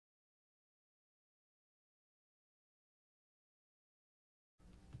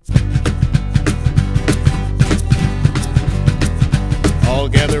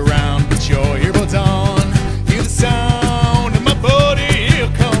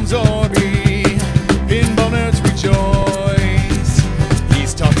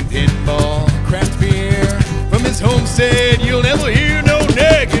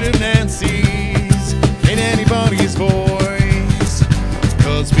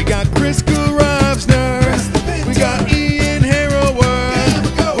We got Chris Garavsner. We got Ian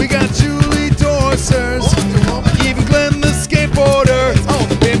Harrower. We got Julie Dorsers. Even Glenn the skateboarder on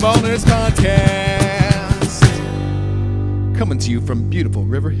the Pinball Nerds podcast. Coming to you from beautiful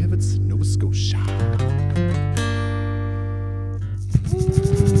River Hivets, Nova Scotia.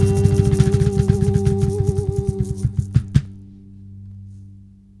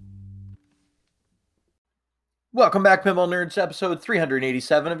 Welcome back, Pinball Nerds, episode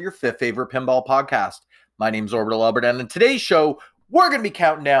 387 of your fifth favorite pinball podcast. My name's Orbital Albert, and in today's show, we're going to be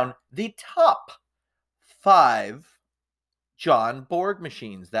counting down the top 5 John Borg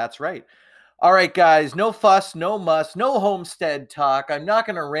machines. That's right. All right, guys, no fuss, no muss, no homestead talk. I'm not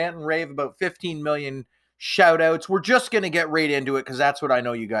going to rant and rave about 15 million shout-outs. We're just going to get right into it because that's what I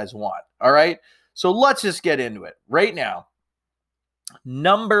know you guys want. All right? So let's just get into it right now.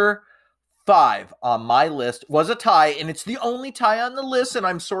 Number 5 on my list was a tie, and it's the only tie on the list, and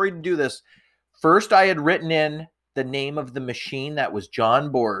I'm sorry to do this. First, I had written in the name of the machine that was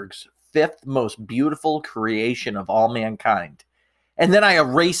John Borg's 5th most beautiful creation of all mankind. And then I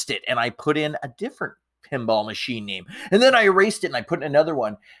erased it, and I put in a different pinball machine name. And then I erased it, and I put in another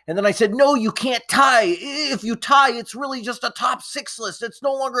one. And then I said, no, you can't tie. If you tie, it's really just a top 6 list. It's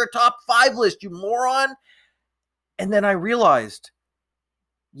no longer a top 5 list, you moron. And then I realized,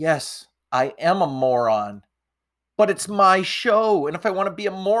 yes, I am a moron, but it's my show. And if I want to be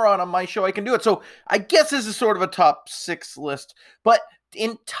a moron on my show, I can do it. So I guess this is sort of a top 6 list, but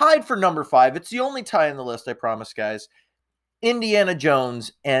tied for number 5, it's the only tie on the list, I promise, guys. Indiana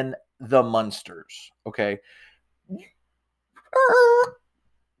Jones and the Munsters. Okay.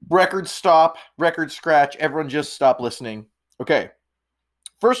 Record stop, record scratch. Everyone just stop listening. Okay.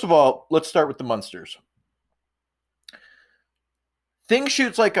 First of all, let's start with the Munsters. Thing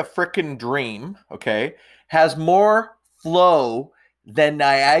shoots like a frickin' dream, okay? Has more flow than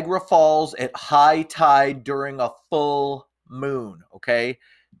Niagara Falls at high tide during a full moon, okay?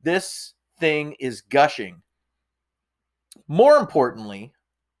 This thing is gushing. More importantly,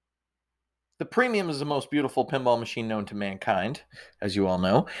 the Premium is the most beautiful pinball machine known to mankind, as you all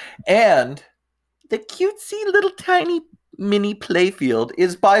know. And the cutesy little tiny mini playfield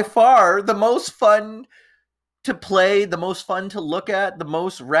is by far the most fun to play, the most fun to look at, the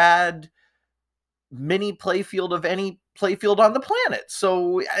most rad mini playfield of any playfield on the planet.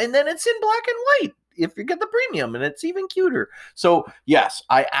 So, and then it's in black and white if you get the Premium, and it's even cuter. So, yes,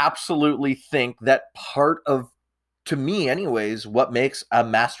 I absolutely think that part of, to me anyways, what makes a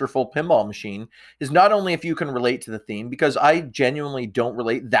masterful pinball machine is not only if you can relate to the theme, because I genuinely don't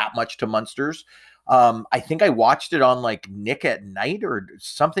relate that much to Munsters. I think I watched it on like Nick at Night or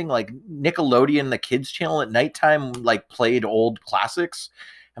something, like Nickelodeon, the kids channel at nighttime, like played old classics.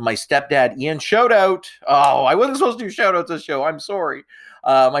 And my stepdad, Ian, shout out. Oh, I wasn't supposed to do shout outs this show. I'm sorry.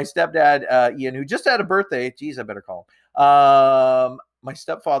 My stepdad, Ian, who just had a birthday. Geez, I better call him. My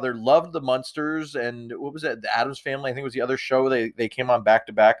stepfather loved the Munsters, and what was it? The Addams Family, I think was the other show. They came on back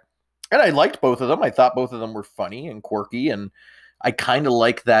to back. And I liked both of them. I thought both of them were funny and quirky. And I kind of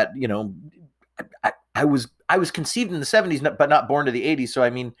like that, you know, I was conceived in the 70s, but not born to the 80s. So,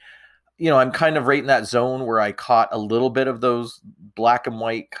 I mean, you know, I'm kind of right in that zone where I caught a little bit of those black and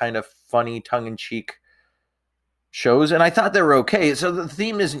white kind of funny tongue-in-cheek shows. And I thought they were okay. So the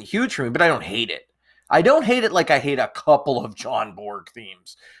theme isn't huge for me, but I don't hate it. I don't hate it like I hate a couple of John Borg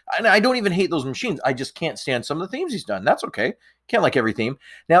themes. And I don't even hate those machines. I just can't stand some of the themes he's done. That's okay. Can't like every theme.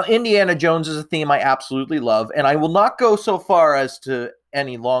 Now, Indiana Jones is a theme I absolutely love. And I will not go so far as to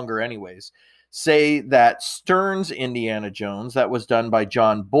any longer anyways say that Stern's Indiana Jones, that was done by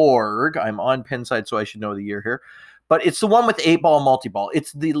John Borg. I'm on Pinside, so I should know the year here. But it's the one with 8-ball multi-ball.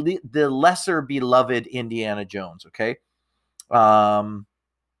 It's the lesser beloved Indiana Jones, okay?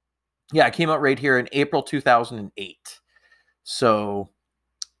 Yeah, it came out right here in April 2008. So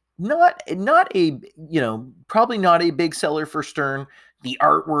not a, you know, probably not a big seller for Stern. The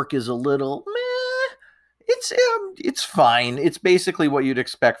artwork is a little meh. It's fine. It's basically what you'd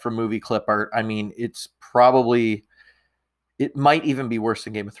expect from movie clip art. I mean, it might even be worse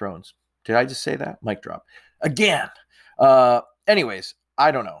than Game of Thrones. Did I just say that? Mic drop. Again. Anyways,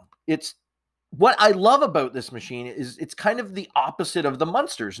 I don't know. It's what I love about this machine is it's kind of the opposite of the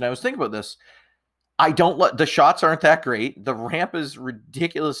Munsters. And I was thinking about this. The shots aren't that great. The ramp is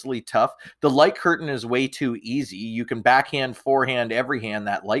ridiculously tough. The light curtain is way too easy. You can backhand, forehand, every hand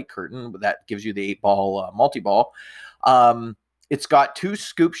that light curtain that gives you the 8-ball multi-ball. It's got 2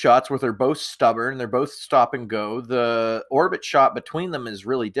 scoop shots where they're both stubborn. They're both stop and go. The orbit shot between them is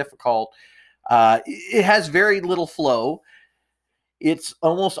really difficult. It has very little flow. It's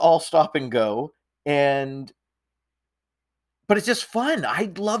almost all stop and go. but it's just fun. I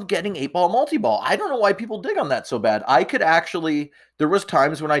love getting 8-ball multi-ball. I don't know why people dig on that so bad. I could actually, there was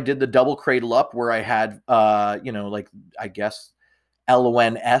times when I did the double cradle up where I had, like, I guess,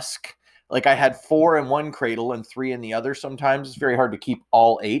 LON-esque. Like I had 4 in one cradle and 3 in the other sometimes. It's very hard to keep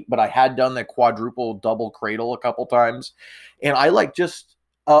all 8, but I had done the quadruple double cradle a couple times. And I like just,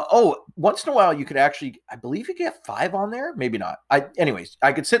 once in a while you could actually, I believe you get 5 on there. Maybe not. Anyways,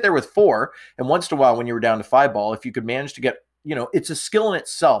 I could sit there with 4. And once in a while when you were down to 5 ball, if you could manage to get, it's a skill in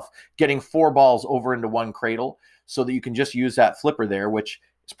itself, getting 4 balls over into one cradle so that you can just use that flipper there, which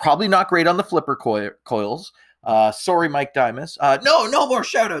is probably not great on the flipper coils. Sorry, Mike Dimas. No more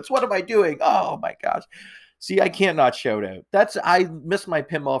shout outs. What am I doing? Oh my gosh. See, I can't not shout out. I miss my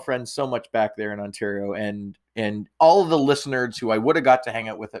pinball friends so much back there in Ontario and all of the listeners who I would have got to hang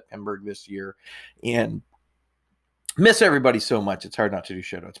out with at Pimburg this year, and miss everybody so much. It's hard not to do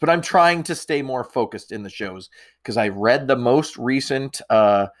shout outs, but I'm trying to stay more focused in the shows because I read the most recent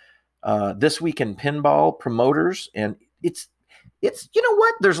This Week in Pinball promoters, and it's you know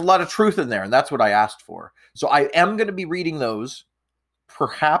what? There's a lot of truth in there, and that's what I asked for. So I am going to be reading those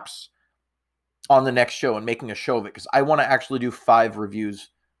perhaps on the next show and making a show of it because I want to actually do 5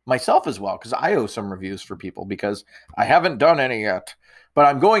 reviews myself as well because I owe some reviews for people because I haven't done any yet. But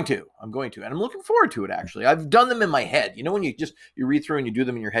I'm going to, and I'm looking forward to it, actually. I've done them in my head. When you read through and you do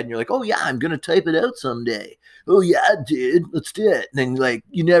them in your head and you're like, oh, yeah, I'm going to type it out someday. Oh, yeah, dude, let's do it. And then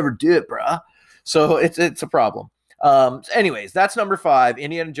you never do it, bruh. So it's a problem. Anyways, that's number 5,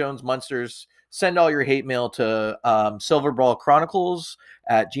 Indiana Jones Monsters. Send all your hate mail to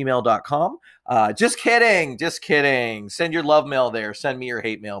silverballchronicles@gmail.com. Just kidding. Send your love mail there. Send me your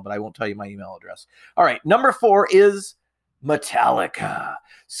hate mail, but I won't tell you my email address. All right, number 4 is Metallica.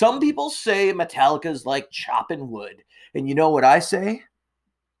 Some people say Metallica is like chopping wood. And you know what I say?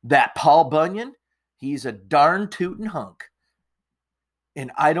 That Paul Bunyan, he's a darn tootin' hunk.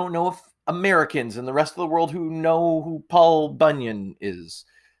 And I don't know if Americans and the rest of the world who know who Paul Bunyan is.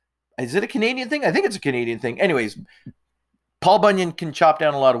 Is it a Canadian thing? I think it's a Canadian thing. Anyways, Paul Bunyan can chop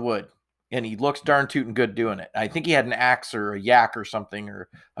down a lot of wood, and he looks darn tootin' good doing it. I think he had an axe or a yak or something, or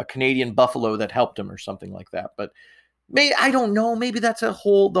a Canadian buffalo that helped him or something like that. But I don't know. Maybe that's the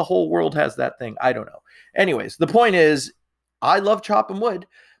whole world has that thing. I don't know. Anyways, the point is, I love chopping wood.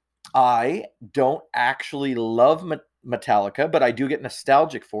 I don't actually love Metallica, but I do get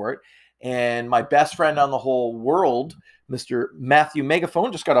nostalgic for it. And my best friend on the whole world, Mr. Matthew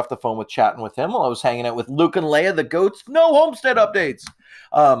Megaphone, just got off the phone chatting with him while I was hanging out with Luke and Leia, the goats. No Homestead updates.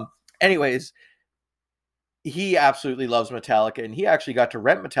 Anyways, he absolutely loves Metallica, and he actually got to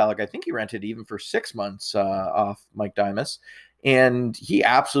rent Metallica. I think he rented even for 6 months off Mike Dimas, and he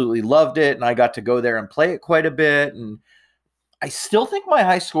absolutely loved it. And I got to go there and play it quite a bit. And I still think my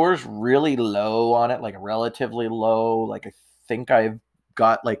high score is really low on it, like relatively low. Like I think I've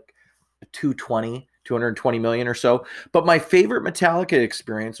got like 220 million or so. But my favorite Metallica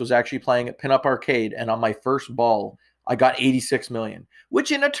experience was actually playing at Pinup Arcade, and on my first ball, I got 86 million,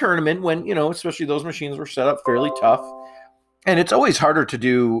 which in a tournament when, especially those machines were set up fairly tough. And it's always harder to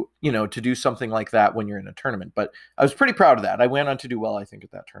do, to do something like that when you're in a tournament. But I was pretty proud of that. I went on to do well, I think,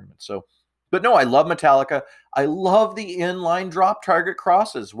 at that tournament. So, but no, I love Metallica. I love the inline drop target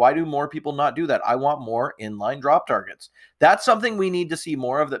crosses. Why do more people not do that? I want more inline drop targets. That's something we need to see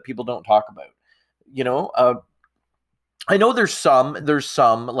more of that people don't talk about. I know there's some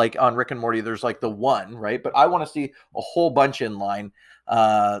like on Rick and Morty, there's like the one, right? But I want to see a whole bunch in line,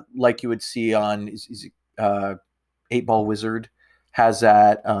 like you would see on 8-Ball Wizard has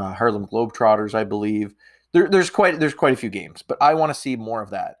that, Harlem Globetrotters, I believe. There's quite a few games, but I want to see more of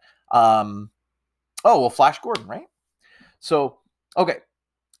that. Flash Gordon, right? So, okay.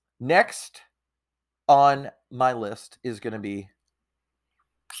 Next on my list is going to be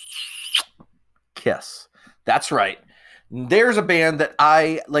Kiss. That's right. There's a band that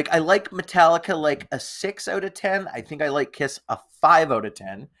I like. I like Metallica like a 6 out of 10. I think I like Kiss a 5 out of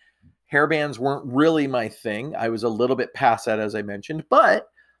 10. Hair bands weren't really my thing. I was a little bit past that, as I mentioned, but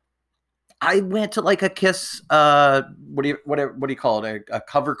I went to like a Kiss, what do you call it? A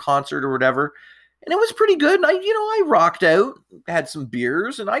cover concert or whatever. And it was pretty good. And I rocked out, had some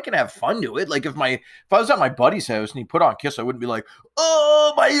beers, and I can have fun to it. Like if I was at my buddy's house and he put on Kiss, I wouldn't be like,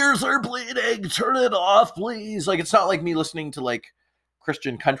 oh, my ears are bleeding, turn it off, please. Like it's not like me listening to like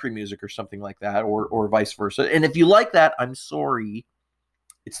Christian country music or something like that, or vice versa. And if you like that, I'm sorry.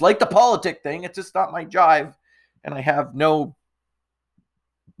 It's like the politic thing. It's just not my jive. And I have no,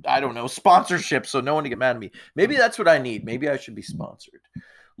 sponsorship, so no one to get mad at me. Maybe that's what I need. Maybe I should be sponsored.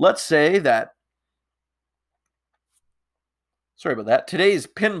 Let's say that Sorry about that. Today's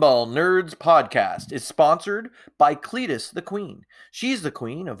Pinball Nerds podcast is sponsored by Cletus the Queen. She's the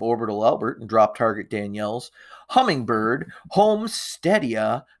queen of Orbital Albert and Drop Target Danielle's Hummingbird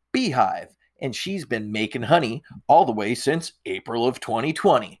Homesteadia Beehive. And she's been making honey all the way since April of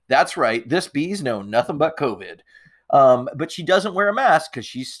 2020. That's right, this bee's known nothing but COVID. But she doesn't wear a mask because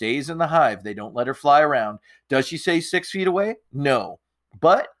she stays in the hive. They don't let her fly around. Does she stay 6 feet away? No.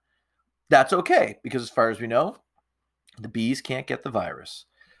 But that's okay, because as far as we know, the bees can't get the virus.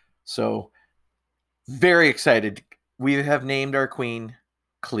 So, very excited. We have named our queen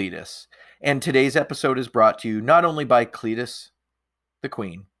Cletus. And today's episode is brought to you not only by Cletus, the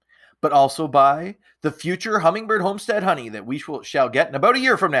queen, but also by the future Hummingbird Homestead honey that we shall get in about a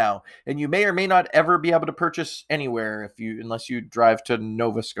year from now. And you may or may not ever be able to purchase anywhere unless you drive to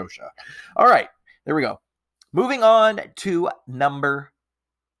Nova Scotia. All right, there we go. Moving on to number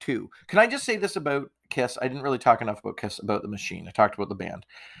 2. Can I just say this about Kiss? I didn't really talk enough about Kiss, about the machine. I talked about the band.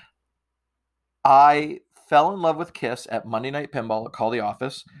 I fell in love with Kiss at Monday Night Pinball at Call the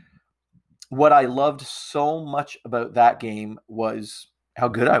Office. What I loved so much about that game was how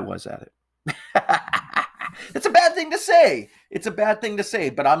good I was at it. It's a bad thing to say. It's a bad thing to say,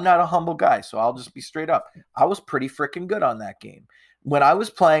 but I'm not a humble guy, so I'll just be straight up. I was pretty freaking good on that game. When I was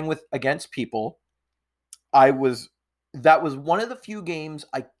playing against people, that was one of the few games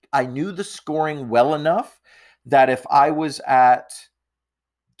I knew the scoring well enough that if I was at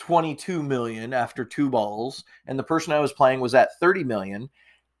 22 million after 2 balls and the person I was playing was at 30 million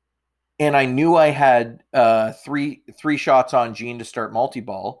and I knew I had three shots on Gene to start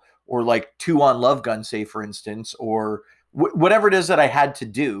multi-ball, or like 2 on Love Gun, say, for instance, or whatever it is that I had to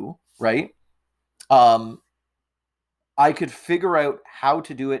do, right? I could figure out how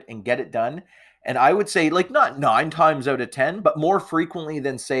to do it and get it done. And I would say, like, not 9 times out of 10, but more frequently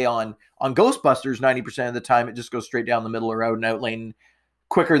than, say, on Ghostbusters, 90% of the time, it just goes straight down the middle or out and out lane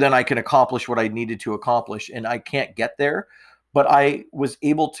quicker than I can accomplish what I needed to accomplish. And I can't get there. But I was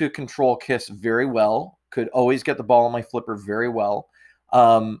able to control Kiss very well, could always get the ball on my flipper very well.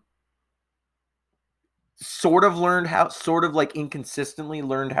 Sort of inconsistently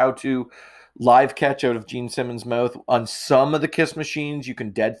learned how to live catch out of Gene Simmons' mouth. On some of the Kiss machines, you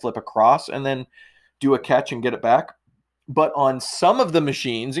can dead flip across and then do a catch and get it back. But on some of the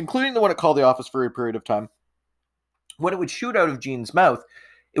machines, including the one at Call the Office for a period of time, when it would shoot out of Gene's mouth,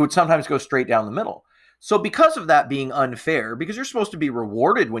 it would sometimes go straight down the middle. So because of that being unfair, because you're supposed to be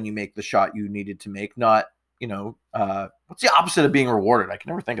rewarded when you make the shot you needed to make, not, what's the opposite of being rewarded? I can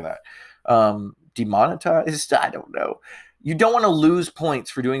never think of that. Demonetized? I don't know. You don't want to lose points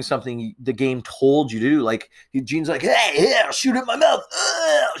for doing something the game told you to do. Like, Gene's like, hey, yeah, shoot it in my mouth.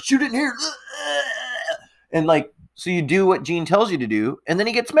 Shoot it in here. And, like, so you do what Gene tells you to do, and then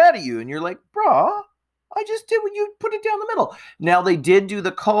he gets mad at you, and you're like, brah, I just did what you put it down the middle. Now, they did do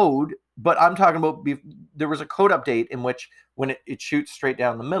the code, but I'm talking about there was a code update in which when it shoots straight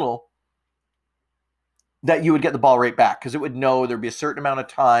down the middle, that you would get the ball right back, because it would know there'd be a certain amount of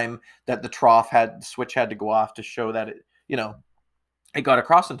time that the switch had to go off to show that it got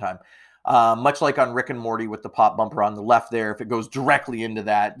across in time. Much like on Rick and Morty with the pop bumper on the left there, if it goes directly into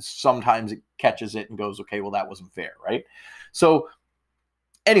that, sometimes it catches it and goes, okay, well, that wasn't fair, right? So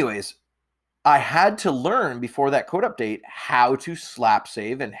anyways, I had to learn before that code update how to slap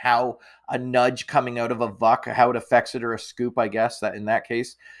save and how a nudge coming out of a vuck, how it affects it, or a scoop, I guess, that in that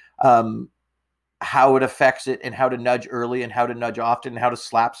case, how it affects it, and how to nudge early and how to nudge often, and how to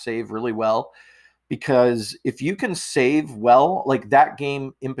slap save really well. Because if you can save well, like that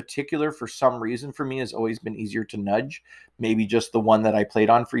game in particular, for some reason for me, has always been easier to nudge. Maybe just the one that I played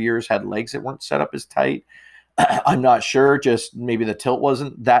on for years had legs that weren't set up as tight. I'm not sure. Just maybe the tilt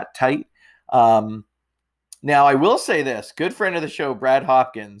wasn't that tight. Now, I will say this. Good friend of the show, Brad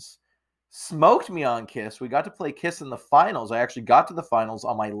Hopkins, smoked me on Kiss. We got to play Kiss in the finals. I actually got to the finals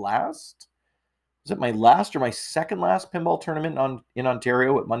on my last or my second last pinball tournament in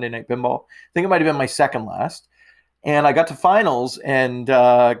Ontario at Monday Night Pinball. I think it might have been my second last. And I got to finals, and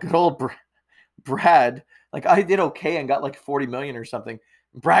good old Brad, like, I did okay and got like 40 million or something.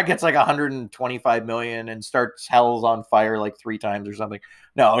 Brad gets like 125 million and starts Hell's on Fire like 3 times or something.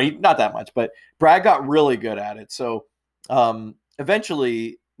 No, not that much, but Brad got really good at it. So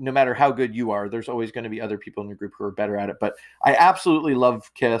eventually, no matter how good you are, there's always going to be other people in the group who are better at it. But I absolutely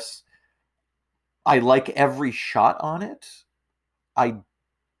love Kiss. I like every shot on it. I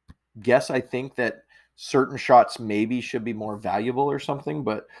think that certain shots maybe should be more valuable or something.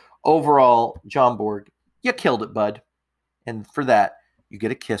 But overall, John Borg, you killed it, bud. And for that, you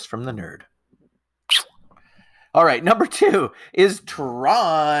get a kiss from the nerd. All right, number 2 is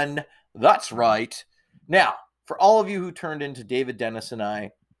Tron. That's right. Now, for all of you who turned into David Dennis and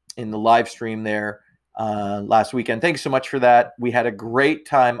I in the live stream there last weekend, thanks so much for that. We had a great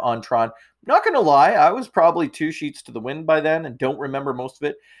time on Tron. Not going to lie, I was probably 2 sheets to the wind by then and don't remember most of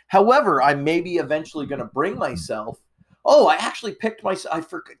it. However, I may be eventually going to bring myself. Oh, I actually picked myself. I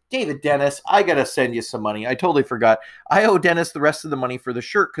forgot. David Dennis, I got to send you some money. I totally forgot. I owe Dennis the rest of the money for the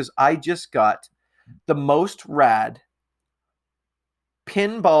shirt because I just got the most rad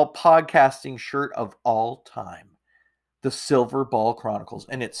pinball podcasting shirt of all time. The Silver Ball Chronicles,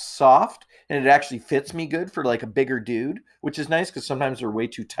 and it's soft and it actually fits me good for like a bigger dude, which is nice because sometimes they're way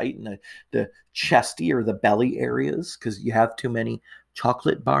too tight in the chesty or the belly areas because you have too many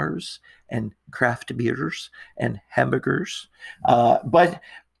chocolate bars and craft beers and hamburgers, but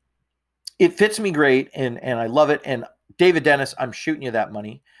it fits me great and I love it. And David Dennis, I'm shooting you that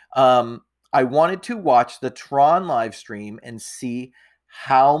money. I wanted to watch the Tron live stream and see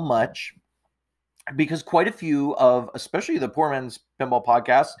how much, because quite a few of, especially the Poor Man's Pinball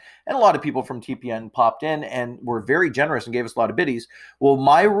podcast, and a lot of people from TPN popped in and were very generous and gave us a lot of biddies. Well,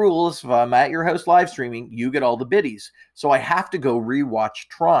 my rule is if I'm at your house live streaming, you get all the biddies. So I have to go rewatch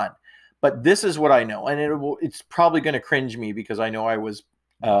Tron. But this is what I know. And it's probably going to cringe me because I know I was,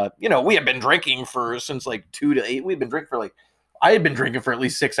 we have been drinking since like 2 to 8. I had been drinking for at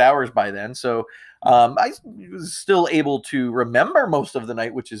least 6 hours by then. So I was still able to remember most of the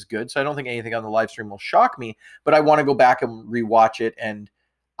night, which is good. So I don't think anything on the live stream will shock me, but I want to go back and rewatch it. And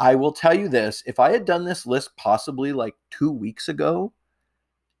I will tell you this, if I had done this list possibly like 2 weeks ago,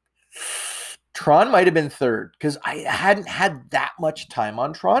 Tron might have been third because I hadn't had that much time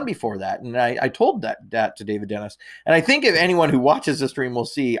on Tron before that. And I told that to David Dennis. And I think if anyone who watches the stream will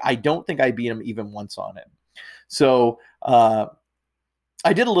see, I don't think I beat him even once on it. So,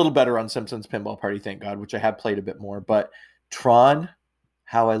 I did a little better on Simpsons Pinball Party, thank God, which I have played a bit more. But Tron,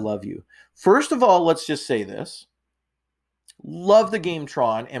 how I love you. First of all, let's just say this. Love the game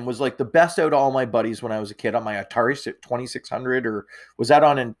Tron and was like the best out of all my buddies when I was a kid on my Atari 2600, or was that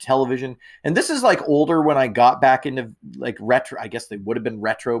on in television? And this is like older when I got back into like retro. I guess they would have been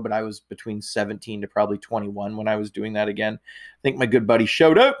retro, but I was between 17 to probably 21 when I was doing that again. I think my good buddy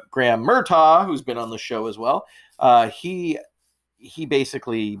showed up, Graham Murtaugh, who's been on the show as well. He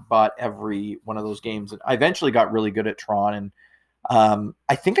basically bought every one of those games, and I eventually got really good at Tron. And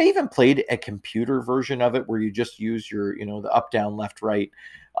I think I even played a computer version of it where you just use your, the up, down, left, right.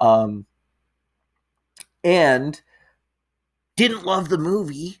 And didn't love the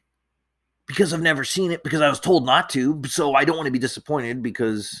movie because I've never seen it because I was told not to. So I don't want to be disappointed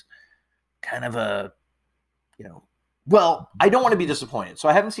because kind of I don't want to be disappointed. So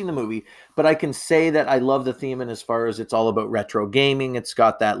I haven't seen the movie, but I can say that I love the theme. And as far as it's all about retro gaming, it's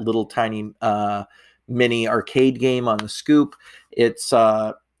got that little tiny mini arcade game on the scoop. It's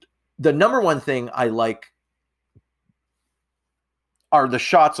the number one thing I like are the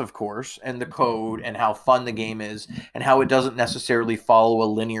shots, of course, and the code and how fun the game is and how it doesn't necessarily follow a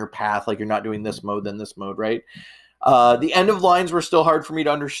linear path. Like you're not doing this mode, then this mode, right? The end of lines were still hard for me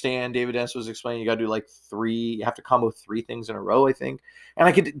to understand. David Dennis was explaining you got to do like 3. You have to combo 3 things in a row, I think. And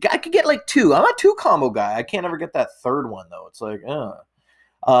I could get like 2. I'm a 2 combo guy. I can't ever get that third one though. It's like,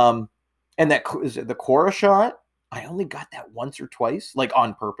 and that is it the Cora shot. I only got that once or twice, like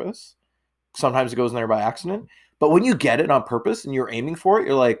on purpose. Sometimes it goes in there by accident. But when you get it on purpose and you're aiming for it,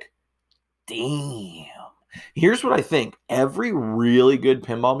 you're like, damn. Here's what I think. Every really good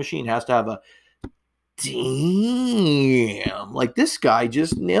pinball machine has to have a damn. Like this guy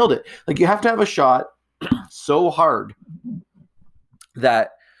just nailed it. Like you have to have a shot so hard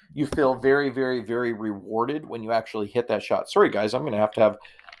that you feel very, very, very rewarded when you actually hit that shot. Sorry, guys. I'm going to have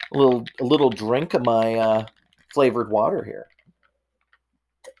a little drink of my flavored water here.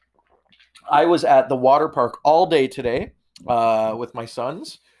 I was at the water park all day today with my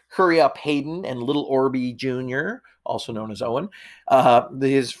sons. Hurry Up Hayden and Little Orby Jr., also known as Owen.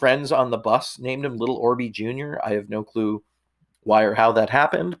 His friends on the bus named him Little Orby Jr. I have no clue why or how that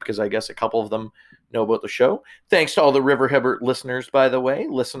happened because I guess a couple of them know about the show. Thanks to all the River Hibbert listeners, by the way,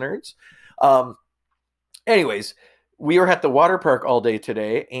 listeners. Anyways, we were at the water park all day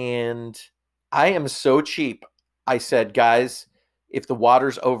today, and I am so cheap. I said, guys, if the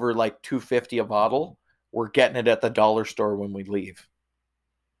water's over like $2.50 a bottle, we're getting it at the dollar store when we leave.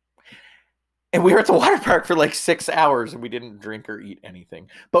 And we were at the water park for like 6 hours, and we didn't drink or eat anything.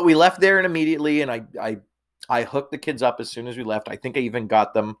 But we left there and immediately, and I hooked the kids up as soon as we left. I think I even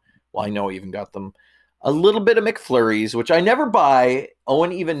got them, well, I know I even got them a little bit of McFlurries, which I never buy.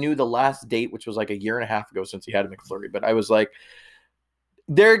 Owen even knew the last date, which was like a year and a half ago since he had a McFlurry. But I was like,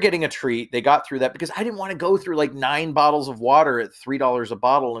 they're getting a treat. They got through that because I didn't want to go through like 9 bottles of water at $3 a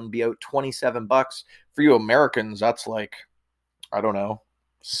bottle and be out $27. For you Americans, that's like, I don't know,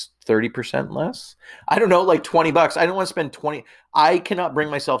 30% less. I don't know, like $20. I don't want to spend 20. I cannot bring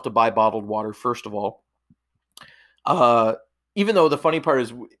myself to buy bottled water, first of all. Even though the funny part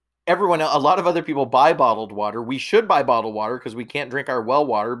is a lot of other people buy bottled water. We should buy bottled water because we can't drink our well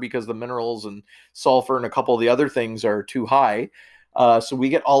water because the minerals and sulfur and a couple of the other things are too high. So we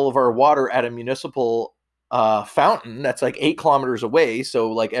get all of our water at a municipal fountain that's like 8 kilometers away.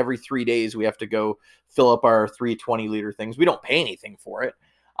 So like every 3 days we have to go fill up our 320-liter things. We don't pay anything for it.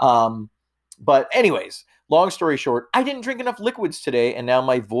 But anyways, long story short, I didn't drink enough liquids today, and now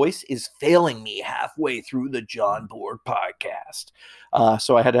my voice is failing me halfway through the John Board podcast.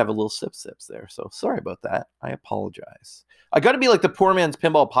 So I had to have a little sips there. So sorry about that. I apologize. I got to be like the Poor Man's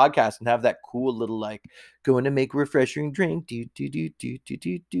Pinball podcast and have that cool little like going to make refreshing drink.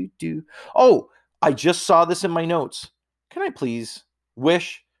 Do. Oh, I just saw this in my notes. Can I please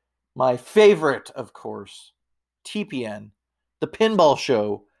wish my favorite, of course, TPN, the Pinball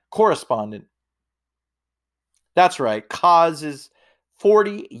Show correspondent. That's right. Kaz is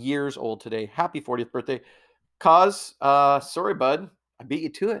 40 years old today. Happy 40th birthday. Kaz, sorry, bud. I beat you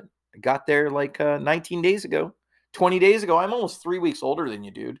to it. I got there like 19 days ago, 20 days ago. I'm almost 3 weeks older than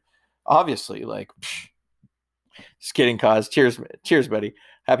you, dude. Obviously, like, just kidding, Kaz. Cheers, buddy.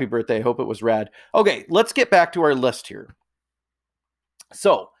 Happy birthday. Hope it was rad. Okay, let's get back to our list here.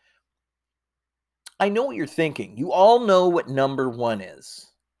 So, I know what you're thinking. You all know what number 1 is.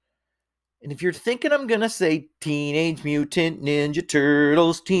 And if you're thinking I'm going to say Teenage Mutant Ninja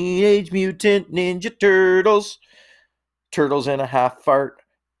Turtles, Teenage Mutant Ninja Turtles, Turtles in a Half Fart,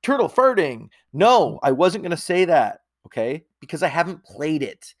 Turtle Farting. No, I wasn't going to say that, okay? Because I haven't played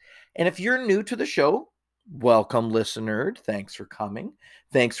it. And if you're new to the show, welcome, listener. Thanks for coming.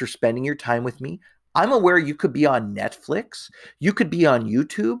 Thanks for spending your time with me. I'm aware you could be on Netflix, you could be on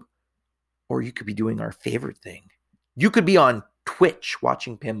YouTube, or you could be doing our favorite thing. You could be on Twitch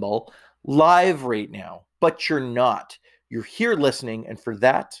watching pinball live right now, but you're not. You're here listening, and for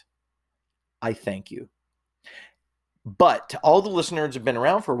that, I thank you. But to all the listeners who have been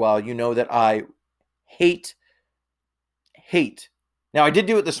around for a while, you know that I hate. Now, I did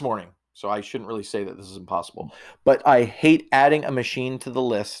do it this morning, so I shouldn't really say that this is impossible, but I hate adding a machine to the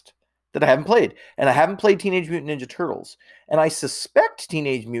list that I haven't played. And I haven't played Teenage Mutant Ninja Turtles. And I suspect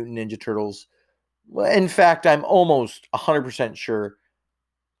Teenage Mutant Ninja Turtles, in fact, I'm almost 100% sure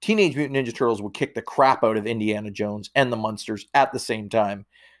Teenage Mutant Ninja Turtles would kick the crap out of Indiana Jones and the Munsters at the same time.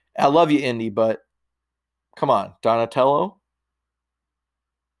 I love you, Indy, but come on. Donatello?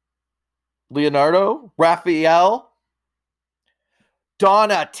 Leonardo? Raphael?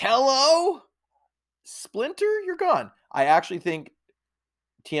 Donatello? Splinter? You're gone. I actually think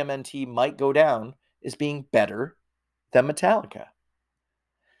TMNT might go down as being better than Metallica.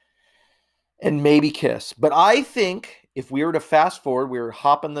 And maybe Kiss. But I think if we were to fast forward, we were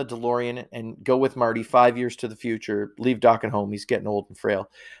hopping the DeLorean and go with Marty 5 years to the future, leave Doc at home. He's getting old and frail.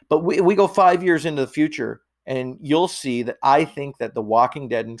 But we go 5 years into the future, and you'll see that I think that The Walking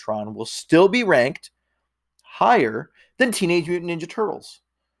Dead and Tron will still be ranked higher than Teenage Mutant Ninja Turtles.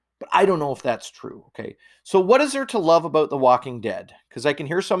 But I don't know if that's true, okay? So what is there to love about The Walking Dead? Because I can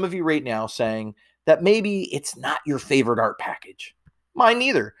hear some of you right now saying that maybe it's not your favorite art package. Mine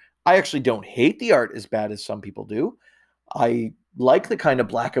neither. I actually don't hate the art as bad as some people do. I like the kind of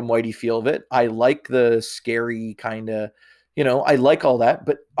black and whitey feel of it. I like the scary kind of, I like all that,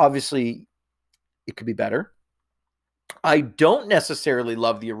 but obviously it could be better. I don't necessarily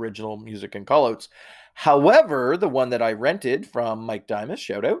love the original music and callouts. However, the one that I rented from Mike Dimas,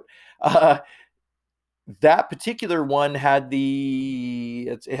 shout out, that particular one had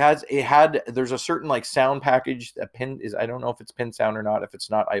there's a certain like sound package that I don't know if it's pin sound or not. If it's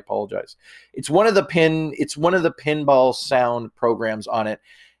not, I apologize. It's one of the pinball sound programs on it.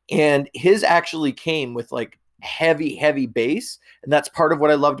 And his actually came with like heavy bass. And that's part of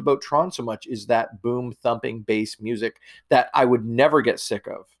what I loved about Tron so much is that boom thumping bass music that I would never get sick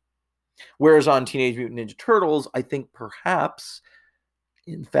of. Whereas on Teenage Mutant Ninja Turtles, I think perhaps,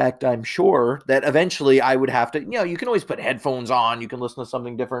 in fact, I'm sure that eventually I would have to, you can always put headphones on, you can listen to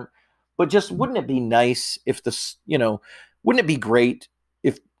something different, but just wouldn't it be nice if wouldn't it be great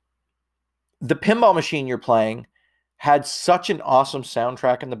if the pinball machine you're playing had such an awesome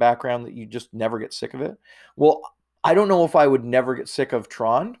soundtrack in the background that you just never get sick of it? Well, I don't know if I would never get sick of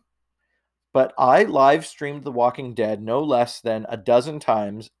Tron, but I live streamed The Walking Dead no less than a dozen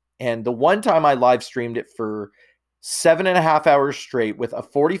times. And the one time I live streamed it for 7.5 hours straight with a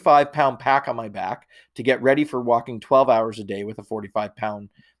 45-pound pack on my back to get ready for walking 12 hours a day with a 45-pound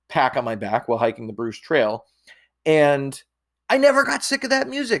pack on my back while hiking the Bruce Trail. And I never got sick of that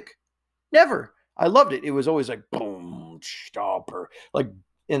music. Never. I loved it. It was always like boom, stopper, like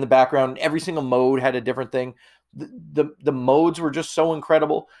in the background. Every single mode had a different thing. The modes were just so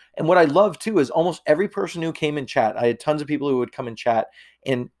incredible. And what I love too is almost every person who came in chat, I had tons of people who would come in chat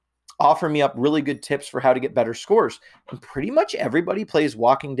and offer me up really good tips for how to get better scores. And pretty much everybody plays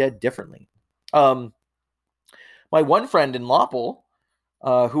Walking Dead differently. My one friend in Lopple,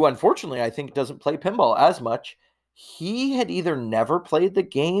 who unfortunately I think doesn't play pinball as much, he had either never played the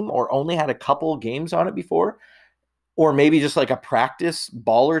game or only had a couple games on it before, or maybe just like a practice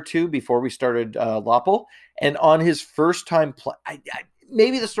ball or two before we started Lopple. And on his first time play,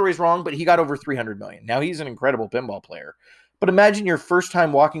 maybe the story's wrong, but he got over 300 million. Now he's an incredible pinball player. But imagine your first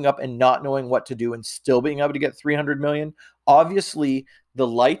time walking up and not knowing what to do and still being able to get 300 million. Obviously, the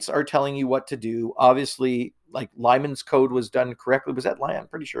lights are telling you what to do. Obviously, like Lyman's code was done correctly. Was that Lyman? I'm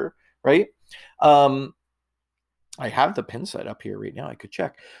pretty sure, right? I have the pin set up here right now. I could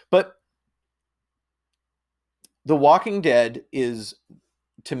check. But The Walking Dead is,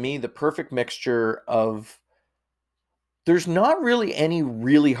 to me, the perfect mixture of, there's not really any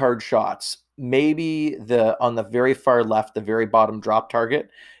really hard shots. Maybe on the very far left, the very bottom drop target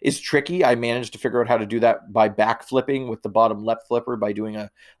is tricky. I managed to figure out how to do that by back flipping with the bottom left flipper, by doing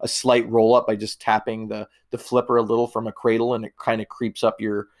a slight roll up, by just tapping the flipper a little from a cradle, and it kind of creeps up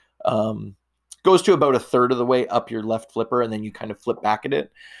your, goes to about a third of the way up your left flipper, and then you kind of flip back at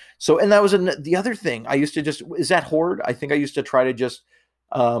it. So, and that was the other thing. I used to just, is that Horde? I think I used to try to just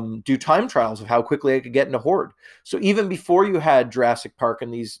do time trials of how quickly I could get into Horde. So even before you had Jurassic Park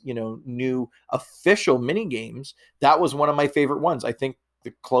and these, new official mini games, that was one of my favorite ones. I think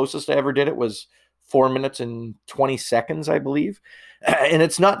the closest I ever did it was 4 minutes and 20 seconds, I believe. And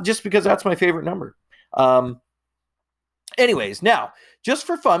it's not just because that's my favorite number. Anyways, now, just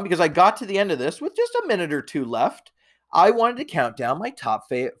for fun, because I got to the end of this with just a minute or two left, I wanted to count down my top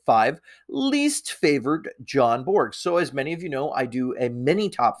 5 least favored John Borg. So as many of you know, I do a mini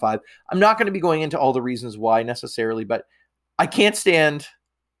top 5. I'm not going to be going into all the reasons why necessarily, but I can't stand,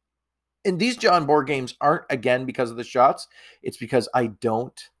 and these John Borg games aren't, again, because of the shots. It's because I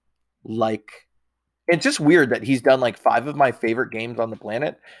don't like, it's just weird that he's done like 5 of my favorite games on the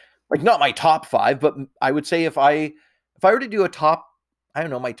planet. Like, not my top 5, but I would say if I were to do a top, I don't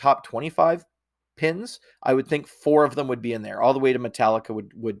know, my top 25 pins, I would think 4 of them would be in there. All the way to Metallica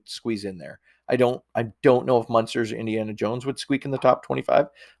would squeeze in there. I don't know if Munsters or Indiana Jones would squeak in the top 25.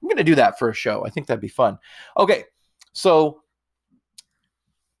 I'm going to do that for a show. I think that'd be fun. Okay, so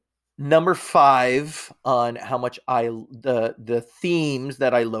number 5 on how much the themes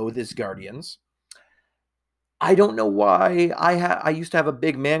that I loathe is Guardians. I don't know why. I used to have a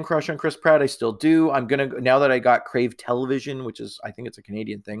big man crush on Chris Pratt. I still do. I'm going to, now that I got Crave Television, which is, I think it's a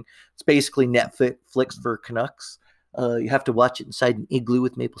Canadian thing. It's basically Netflix for Canucks. You have to watch it inside an igloo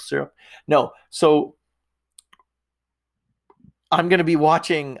with maple syrup. No. So I'm going to be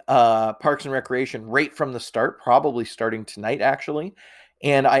watching Parks and Recreation right from the start, probably starting tonight, actually.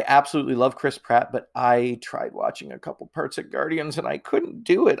 And I absolutely love Chris Pratt, but I tried watching a couple parts of Guardians and I couldn't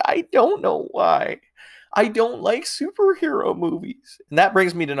do it. I don't know why. I don't like superhero movies. And that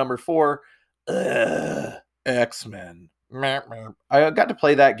brings me to number 4, X-Men. I got to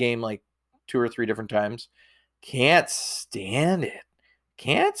play that game like 2 or 3 different times. Can't stand it.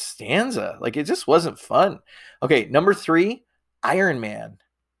 Can't stanza. Like, it just wasn't fun. Okay, number 3, Iron Man.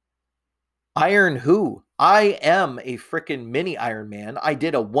 Iron who? I am a freaking mini Iron Man. I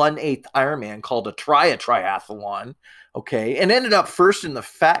did a 1/8 Iron Man called a triathlon. Okay, and ended up first in the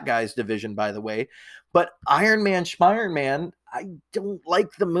fat guys division, by the way. But Iron Man, Schmiron Man, I don't like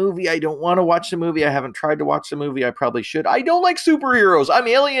the movie. I don't want to watch the movie. I haven't tried to watch the movie. I probably should. I don't like superheroes. I'm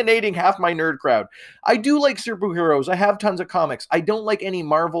alienating half my nerd crowd. I do like superheroes. I have tons of comics. I don't like any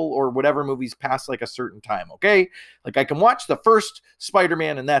Marvel or whatever movies past like a certain time, okay? Like, I can watch the first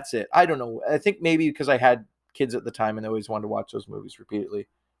Spider-Man and that's it. I don't know. I think maybe because I had kids at the time and they always wanted to watch those movies repeatedly.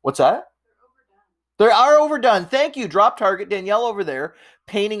 What's that? They are overdone. Thank you, Drop Target. Danielle over there,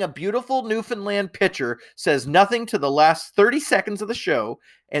 painting a beautiful Newfoundland picture, says nothing to the last 30 seconds of the show,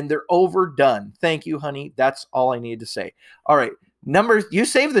 and they're overdone. Thank you, honey. That's all I need to say. All right. You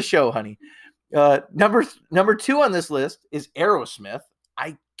saved the show, honey. Number 2 on this list is Aerosmith.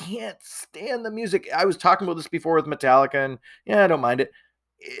 I can't stand the music. I was talking about this before with Metallica, and yeah, I don't mind it.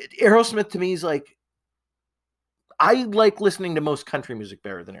 Aerosmith to me is like, I like listening to most country music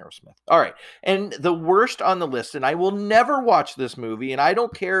better than Aerosmith. All right. And the worst on the list, and I will never watch this movie, and I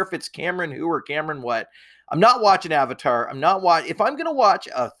don't care if it's Cameron who or Cameron what. I'm not watching Avatar. If I'm gonna watch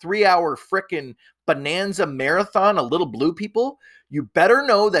a 3-hour frickin' Bonanza marathon of Little Blue People, you better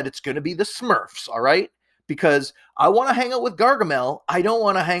know that it's gonna be the Smurfs, all right? Because I want to hang out with Gargamel. I don't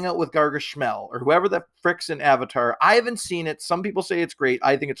want to hang out with Gargaschmel or whoever the frick's in Avatar. I haven't seen it. Some people say it's great.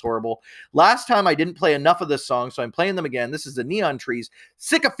 I think it's horrible. Last time I didn't play enough of this song, so I'm playing them again. This is the Neon Trees.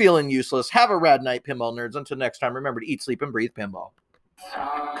 Sick of feeling useless. Have a rad night, pinball nerds. Until next time, remember to eat, sleep, and breathe pinball.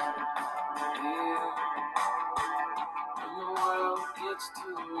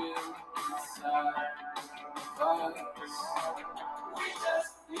 We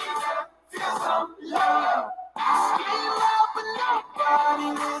just need to feel some love. Scream out, but nobody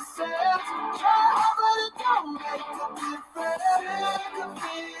listens. Try, but it don't make a difference.